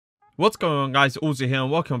What's going on, guys? Auzio here and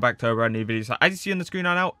welcome back to a brand new video. So as you see on the screen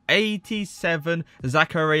right now, 87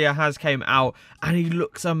 Zakaria has came out and he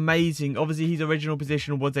looks amazing. Obviously his original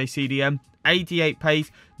position was a CDM, 88 pace,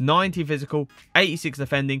 90 physical, 86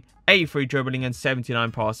 defending, 83 dribbling and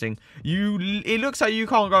 79 passing. It looks like you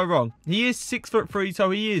can't go wrong. He is 6'3", so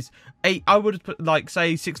he is I would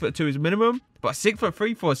say 6'2" is minimum, but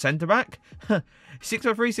 6'3" for a centre back.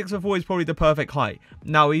 6'3", 6'4" is probably the perfect height.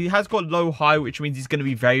 Now, he has got low high, which means he's going to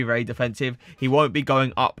be very, very defensive. He won't be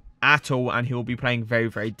going up at all, and he'll be playing very,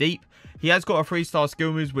 very deep. He has got a 3-star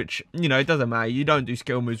skill moves, which, you know, it doesn't matter. You don't do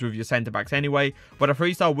skill moves with your centre-backs anyway. But a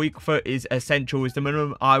 3-star weak foot is essential, is the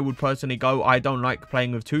minimum I would personally go. I don't like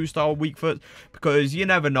playing with 2-star weak foot because you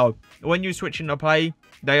never know. When you're switching to play,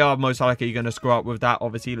 they are most likely going to screw up with that,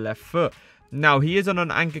 obviously, left foot. Now, he is on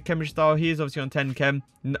an anchor chemistry style. He is obviously on 10 chem.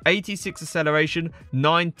 86 acceleration,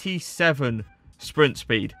 97 sprint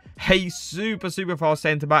speed. A super, super fast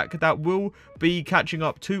centre-back that will be catching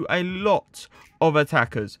up to a lot of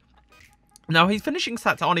attackers. Now, his finishing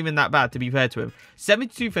stats aren't even that bad, to be fair to him.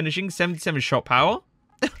 72 finishing, 77 shot power.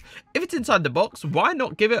 If it's inside the box, why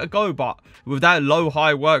not give it a go? But with that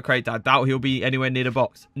low-high work rate, I doubt he'll be anywhere near the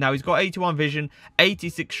box. Now, he's got 81 vision,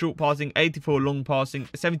 86 short passing, 84 long passing,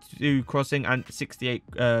 72 crossing, and 68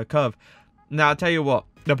 curve. Now, I'll tell you what,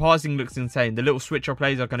 the passing looks insane. The little switcher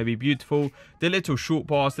plays are going to be beautiful. The little short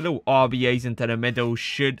pass, the little RBAs into the middle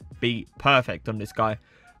should be perfect on this guy.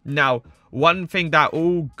 Now, one thing that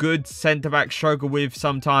all good centre-backs struggle with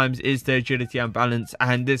sometimes is the agility and balance,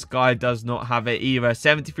 and this guy does not have it either.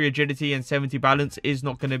 73 agility and 70 balance is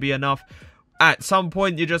not going to be enough. At some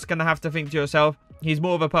point, you're just going to have to think to yourself, he's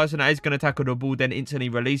more of a person that is going to tackle the ball, then instantly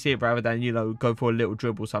release it, rather than, you know, go for a little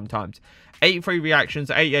dribble sometimes. 83 reactions,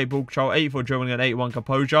 88 ball control, 84 dribbling, and 81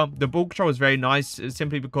 composure. The ball control is very nice,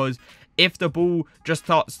 simply because if the ball just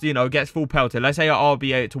starts, you know, gets full pelted, let's say I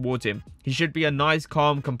RBA it towards him, he should be a nice,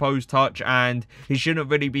 calm, composed touch, and he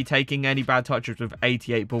shouldn't really be taking any bad touches with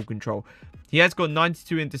 88 ball control. He has got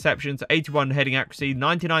 92 interceptions, 81 heading accuracy,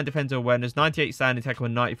 99 defensive awareness, 98 standing tackle,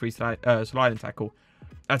 and 93 sliding tackle.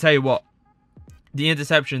 I'll tell you what, the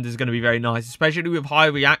interceptions is going to be very nice, especially with high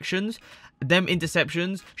reactions. Them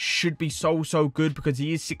interceptions should be so good because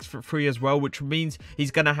he is 6'3" as well, which means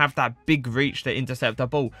he's going to have that big reach to intercept the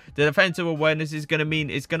ball. The defensive awareness is going to mean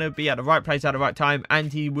it's going to be at the right place at the right time,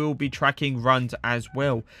 and he will be tracking runs as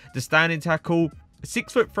well. The standing tackle,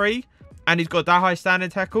 6'3", and he's got that high standing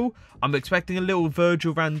tackle. I'm expecting a little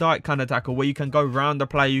Virgil van Dijk kind of tackle where you can go round the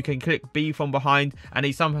player, you can click B from behind, and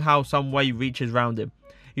he somehow, some way reaches round him.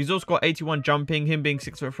 He's also got 81 jumping. Him being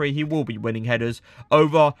 6'3", he will be winning headers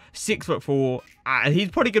over 6'4", and he's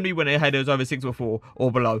probably going to be winning headers over 6'4"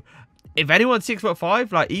 or below. If anyone's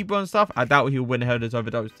 6'5", like Ibra and stuff, I doubt he'll win headers over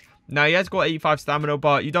those. Now, he has got 85 stamina,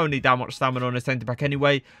 but you don't need that much stamina on a centre-back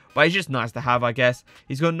anyway. But it's just nice to have, I guess.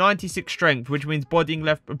 He's got 96 strength, which means bodying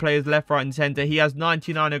players left, right, and centre. He has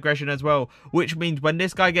 99 aggression as well, which means when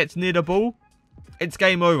this guy gets near the ball, it's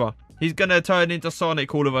game over. He's going to turn into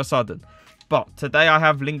Sonic all of a sudden. But today I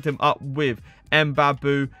have linked him up with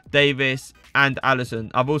Mbabu, Davis, and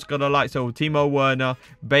Alisson. I've also got the likes of Timo Werner,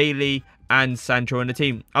 Bailey, and Sancho in the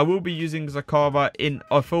team. I will be using Zakaria in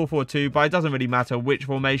a 4-4-2, but it doesn't really matter which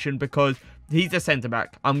formation because he's a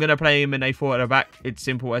centre-back. I'm going to play him in a 4 at the back. It's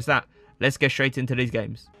simple as that. Let's get straight into these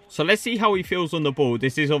games. So let's see how he feels on the ball.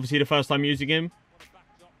 This is obviously the first time using him.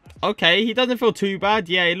 Okay, he doesn't feel too bad.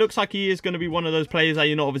 Yeah, it looks like he is going to be one of those players that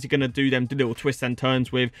you're not obviously going to do them little twists and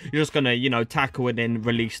turns with. You're just going to, you know, tackle and then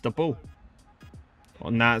release the ball.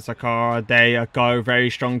 On that, Zakaria, there you go. Very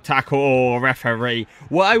strong tackle. Oh, referee.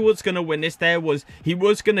 What I was going to win this there was he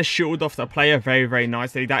was going to shield off the player very, very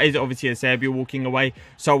nicely. That is obviously a Serbia walking away.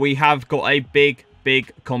 So we have got a big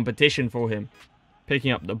competition for him.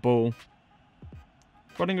 Picking up the ball.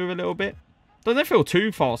 Running with a little bit. Doesn't feel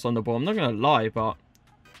too fast on the ball. I'm not going to lie, but...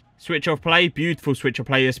 Switch off play, beautiful switch off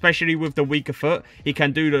play, especially with the weaker foot. He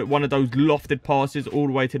can do one of those lofted passes all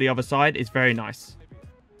the way to the other side. It's very nice.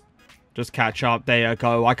 Just catch up, there you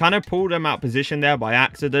go. I kind of pulled him out position there by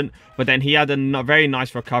accident, but then he had a very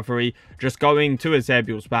nice recovery, just going to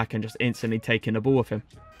Ezebiel's back and just instantly taking the ball with him.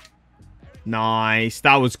 Nice,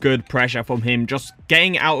 that was good pressure from him, just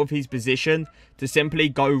getting out of his position to simply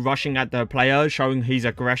go rushing at the player, showing his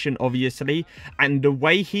aggression obviously, and the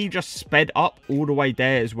way he just sped up all the way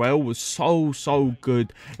there as well was so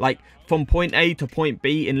good. Like from point A to point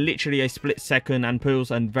B in literally a split second, and pulls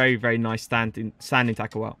and very nice standing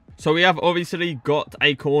tackle out. So we have obviously got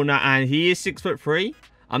a corner, and he is 6'3".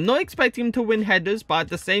 I'm not expecting him to win headers, but at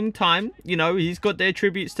the same time, you know, he's got the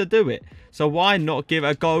attributes to do it, so why not give it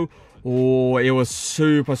a go? Oh, it was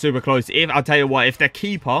super close. I'll tell you what, if the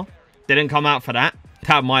keeper didn't come out for that,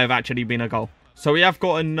 That might have actually been a goal. So we have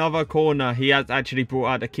got another corner. He has actually brought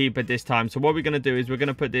out the keeper this time. So what we're going to do is we're going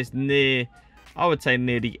to put this near, I would say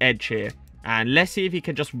near the edge here. And let's see if he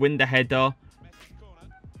can just win the header.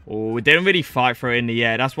 Oh, we didn't really fight for it in the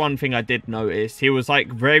air. That's one thing I did notice. He was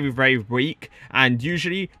like very, very weak. And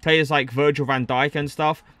usually players like Virgil van Dijk and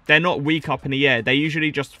stuff, they're not weak up in the air. They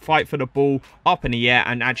usually just fight for the ball up in the air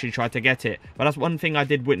and actually try to get it. But that's one thing I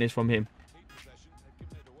did witness from him.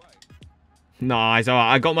 Nice.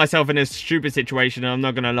 Alright, I got myself in a stupid situation, and I'm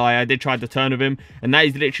not going to lie. I did try to turn with him, and that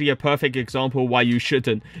is literally a perfect example why you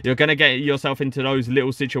shouldn't. You're going to get yourself into those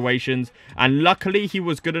little situations, and luckily he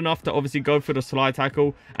was good enough to obviously go for the slide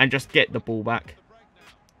tackle and just get the ball back.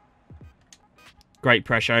 Great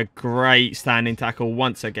pressure. Great standing tackle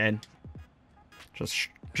once again.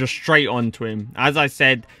 Just straight onto him. As I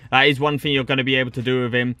said, that is one thing you're going to be able to do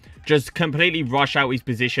with him. Just completely rush out his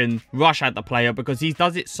position, rush at the player, because he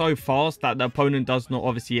does it so fast that the opponent does not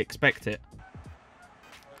obviously expect it.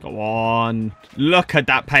 Go on. Look at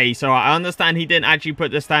that pace. Alright, I understand he didn't actually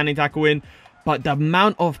put the standing tackle in, but the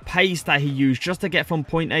amount of pace that he used just to get from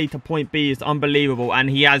point A to point B is unbelievable, and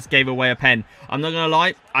he has gave away a pen. I'm not going to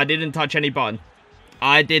lie, I didn't touch any button.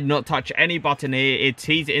 I did not touch any button here. It's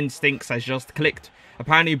his instincts has just clicked.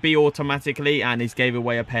 Apparently B automatically, and he's gave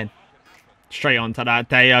away a pen. Straight onto that.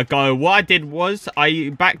 There you go. What I did was I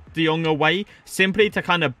backed De Jong away simply to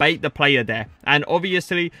kind of bait the player there. And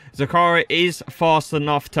obviously Zakaria is fast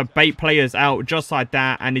enough to bait players out just like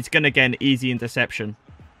that, and he's going to get an easy interception.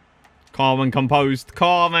 Calm and composed.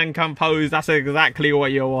 Calm and composed. That's exactly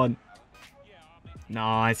what you want.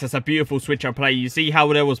 Nice. That's a beautiful switcher play. You see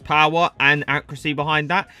how there was power and accuracy behind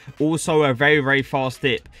that? Also a very, very fast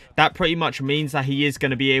dip. That pretty much means that he is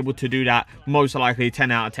going to be able to do that most likely 10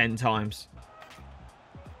 out of 10 times.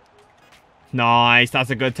 Nice. That's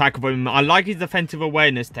a good tackle from him. I like his defensive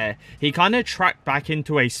awareness there. He kind of tracked back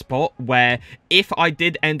into a spot where if I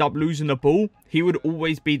did end up losing the ball, he would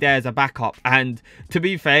always be there as a backup. And to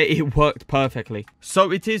be fair, it worked perfectly.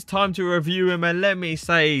 So it is time to review him. And let me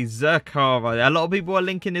say, Zakaria. A lot of people are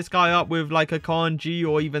linking this guy up with like AKANJI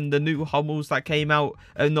or even the new Hummels that came out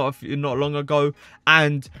not long ago.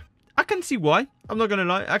 And I can see why. I'm not going to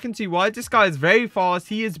lie. I can see why. This guy is very fast.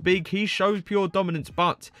 He is big. He shows pure dominance,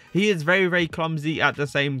 but he is very, very clumsy at the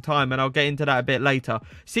same time. And I'll get into that a bit later.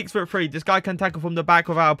 6'3". This guy can tackle from the back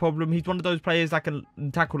without a problem. He's one of those players that can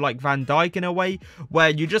tackle like Van Dijk in a way, where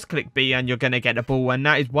you just click B and you're going to get the ball. And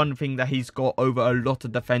that is one thing that he's got over a lot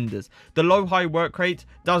of defenders. The low-high work rate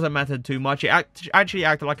doesn't matter too much. It actually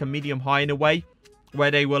acted like a medium-high in a way,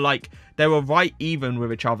 where they were right even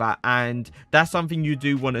with each other, and that's something you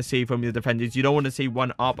do want to see from your defenders. You don't want to see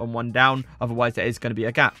one up and one down, otherwise there is going to be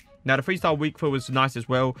a gap. Now the freestyle weak foot was nice as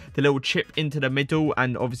well. The little chip into the middle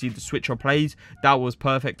and obviously the switcher plays, that was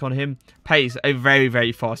perfect on him. Pace, a very,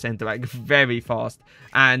 very fast centre back, very fast.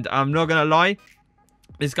 And I'm not going to lie,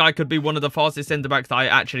 this guy could be one of the fastest centre-backs that I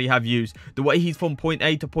actually have used. The way he's from point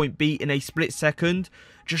A to point B in a split second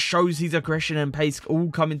just shows his aggression and pace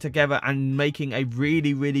all coming together and making a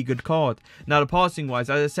really, really good card. Now, the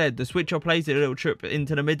passing-wise, as I said, the switcher plays, a little trip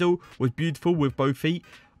into the middle was beautiful with both feet.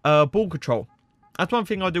 Ball control. That's one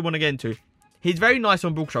thing I do want to get into. He's very nice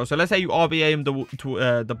on ball control. So let's say you RBA him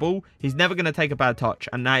the ball. He's never going to take a bad touch.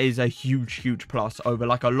 And that is a huge, huge plus over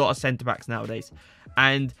like a lot of centre-backs nowadays.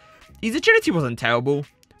 And his agility wasn't terrible,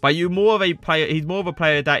 but he's more of a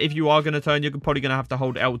player that if you are going to turn, you're probably going to have to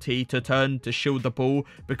hold LT to turn to shield the ball,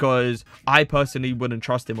 because I personally wouldn't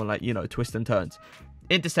trust him on, like, you know, twist and turns.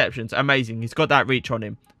 Interceptions, amazing. He's got that reach on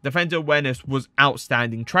him. Defensive awareness was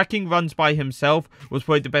outstanding. Tracking runs by himself was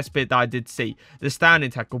probably the best bit that I did see. The standing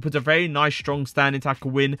tackle puts a very nice, strong standing tackle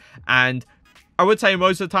win, and I would say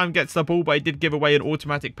most of the time gets the ball, but he did give away an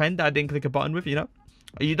automatic pen that I didn't click a button with, you know.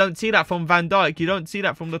 You don't see that from Van Dijk. You don't see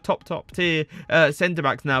that from the top tier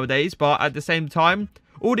centre-backs nowadays. But at the same time,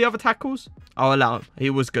 all the other tackles, I'll allow him. He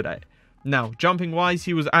was good at it. Now, jumping-wise,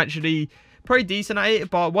 he was actually pretty decent at it.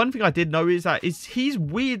 But one thing I did know is that he's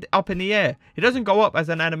weird up in the air. He doesn't go up as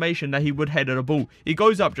an animation that he would head at a ball. He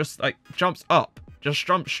goes up, just like jumps up. Just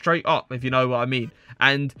jumps straight up, if you know what I mean.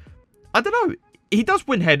 And I don't know. He does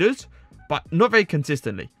win headers, but not very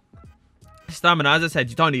consistently. Stamina, as I said,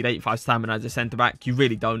 you don't need 85 stamina as a centre-back. You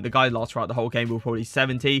really don't. The guy lasts throughout the whole game with probably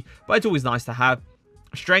 70, but it's always nice to have.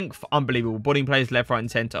 Strength, unbelievable. Boarding plays left, right,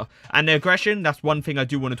 and centre. And the aggression, that's one thing I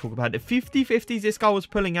do want to talk about. The 50-50s this guy was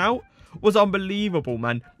pulling out was unbelievable,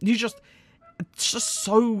 man. He's just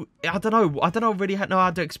so, I don't know really know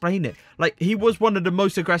how to explain it. Like, he was one of the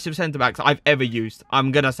most aggressive centre-backs I've ever used.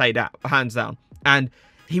 I'm going to say that, hands down. And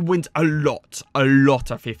he wins a lot of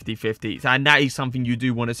 50-50s. And that is something you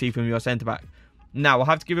do want to see from your centre-back. Now, I'll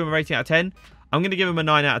have to give him a rating out of 10. I'm going to give him a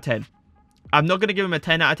 9 out of 10. I'm not going to give him a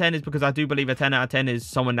 10 out of 10 is because I do believe a 10 out of 10 is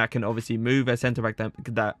someone that can obviously move, a centre-back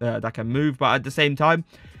that can move. But at the same time,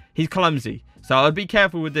 he's clumsy. So I'd be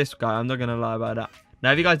careful with this guy. I'm not going to lie about that.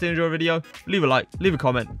 Now, if you guys did enjoy the video, leave a like, leave a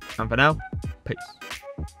comment. And for now, peace.